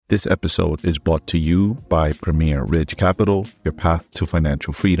This episode is brought to you by Premier Ridge Capital. Your path to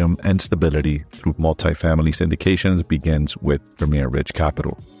financial freedom and stability through multifamily syndications begins with Premier Ridge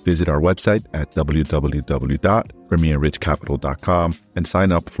Capital. Visit our website at www.premierridgecapital.com and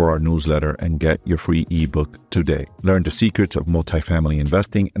sign up for our newsletter and get your free ebook today. Learn the secrets of multifamily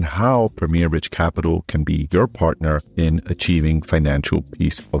investing and how Premier Ridge Capital can be your partner in achieving financial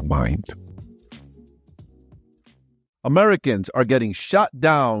peace of mind. Americans are getting shot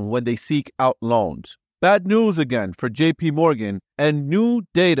down when they seek out loans. Bad news again for JPMorgan, and new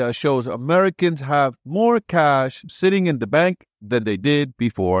data shows Americans have more cash sitting in the bank than they did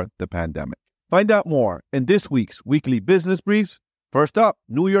before the pandemic. Find out more in this week's weekly business briefs. First up,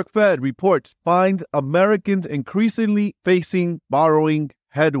 New York Fed reports finds Americans increasingly facing borrowing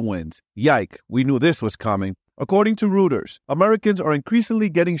headwinds. Yike, we knew this was coming. According to Reuters, Americans are increasingly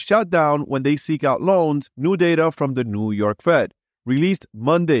getting shut down when they seek out loans, new data from the New York Fed. Released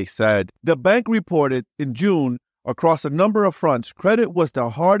Monday said, the bank reported in June across a number of fronts, credit was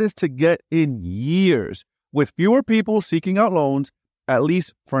the hardest to get in years, with fewer people seeking out loans, at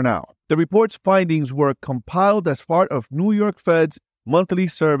least for now. The report's findings were compiled as part of New York Fed's monthly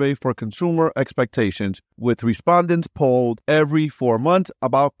survey for consumer expectations, with respondents polled every 4 months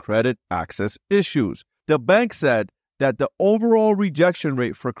about credit access issues. The bank said that the overall rejection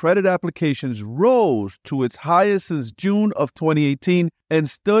rate for credit applications rose to its highest since June of 2018 and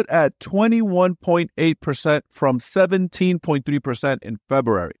stood at 21.8% from 17.3% in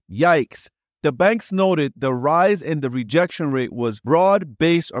February. Yikes. The banks noted the rise in the rejection rate was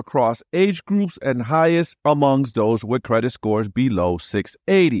broad-based across age groups and highest amongst those with credit scores below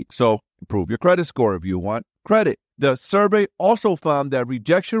 680. So improve your credit score if you want credit. The survey also found that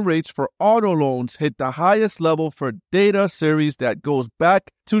rejection rates for auto loans hit the highest level for data series that goes back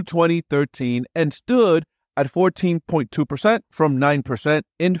to 2013 and stood at 14.2% from 9%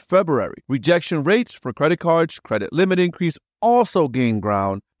 in February. Rejection rates for credit cards, credit limit increase also gained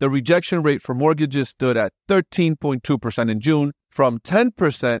ground. The rejection rate for mortgages stood at 13.2% in June from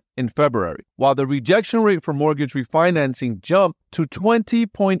 10% in February, while the rejection rate for mortgage refinancing jumped to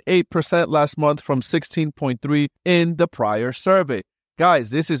 20.8% last month from 16.3% in the prior survey. Guys,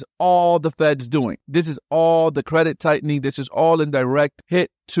 this is all the Fed's doing. This is all the credit tightening. This is all in direct hit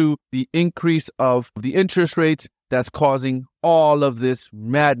to the increase of the interest rates that's causing all of this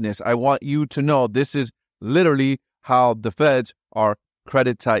madness. I want you to know this is literally how the Feds are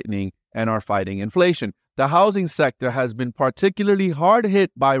credit tightening and are fighting inflation. The housing sector has been particularly hard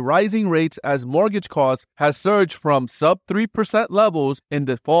hit by rising rates as mortgage costs has surged from sub 3% levels in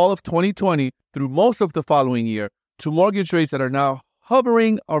the fall of 2020 through most of the following year to mortgage rates that are now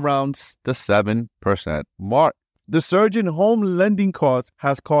hovering around the 7% mark. The surge in home lending costs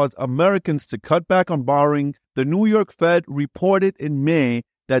has caused Americans to cut back on borrowing. The New York Fed reported in May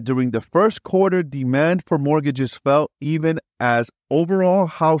that during the first quarter, demand for mortgages fell even as overall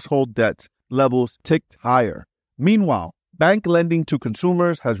household debt levels ticked higher. Meanwhile, bank lending to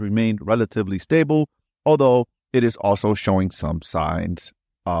consumers has remained relatively stable, although it is also showing some signs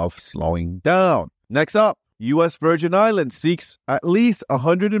of slowing down. Next up, U.S. Virgin Islands seeks at least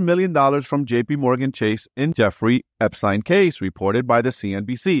 $100 million from JPMorgan Chase in Jeffrey Epstein case, reported by the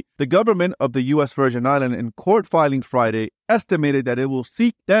CNBC. The government of the U.S. Virgin Islands in court filing Friday estimated that it will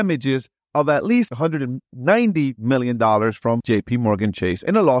seek damages of at least $190 million from JPMorgan Chase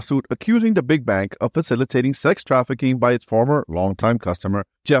in a lawsuit accusing the big bank of facilitating sex trafficking by its former longtime customer,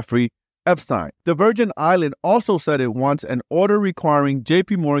 Jeffrey Epstein. The Virgin Islands also said it wants an order requiring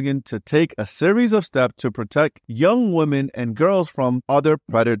JPMorgan to take a series of steps to protect young women and girls from other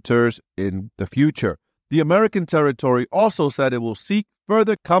predators in the future. The American territory also said it will seek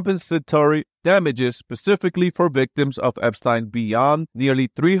further compensatory damages specifically for victims of Epstein beyond nearly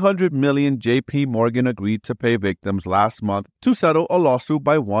 $300 million JPMorgan agreed to pay victims last month to settle a lawsuit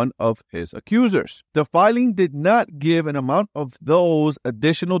by one of his accusers. The filing did not give an amount of those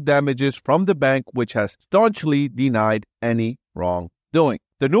additional damages from the bank, which has staunchly denied any wrongdoing.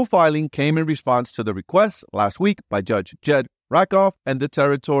 The new filing came in response to the request last week by Judge Jed Rakoff, and the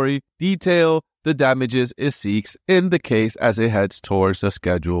territory detailed the damages it seeks in the case as it heads towards the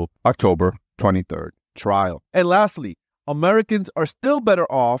scheduled October 23rd trial. And lastly, Americans are still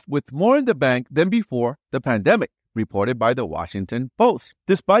better off with more in the bank than before the pandemic, reported by the Washington Post.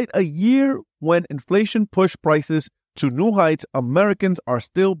 Despite a year when inflation pushed prices to new heights, Americans are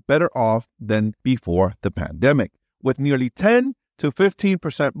still better off than before the pandemic, with nearly 10 to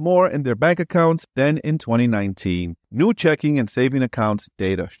 15% more in their bank accounts than in 2019. New checking and saving accounts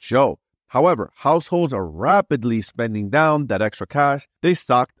data show. However, households are rapidly spending down that extra cash they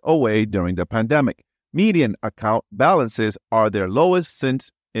socked away during the pandemic. Median account balances are their lowest since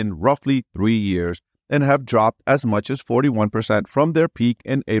in roughly 3 years and have dropped as much as 41% from their peak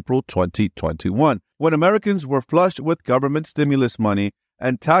in April 2021, when Americans were flushed with government stimulus money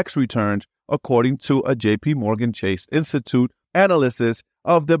and tax returns, according to a JPMorgan Chase Institute analysis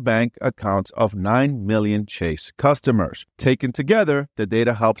of the bank accounts of 9 million Chase customers. Taken together, the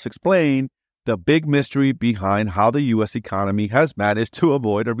data helps explain the big mystery behind how the U.S. economy has managed to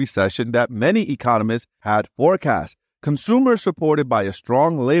avoid a recession that many economists had forecast. Consumers supported by a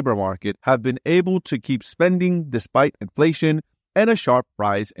strong labor market have been able to keep spending despite inflation and a sharp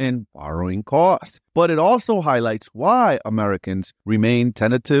rise in borrowing costs. But it also highlights why Americans remain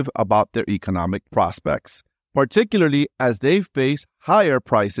tentative about their economic prospects, particularly as they face higher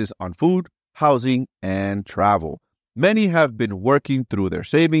prices on food, housing, and travel. Many have been working through their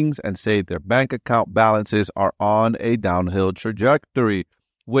savings and say their bank account balances are on a downhill trajectory,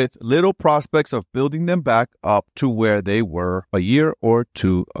 with little prospects of building them back up to where they were a year or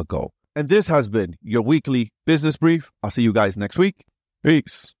two ago. And this has been your weekly business brief. I'll see you guys next week.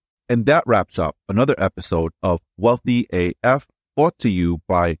 Peace. And that wraps up another episode of Wealthy AF, brought to you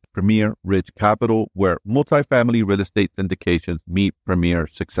by Premier Ridge Capital, where multifamily real estate syndications meet premier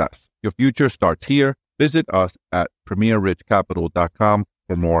success. Your future starts here. Visit us at premierridgecapital.com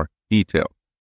for more details.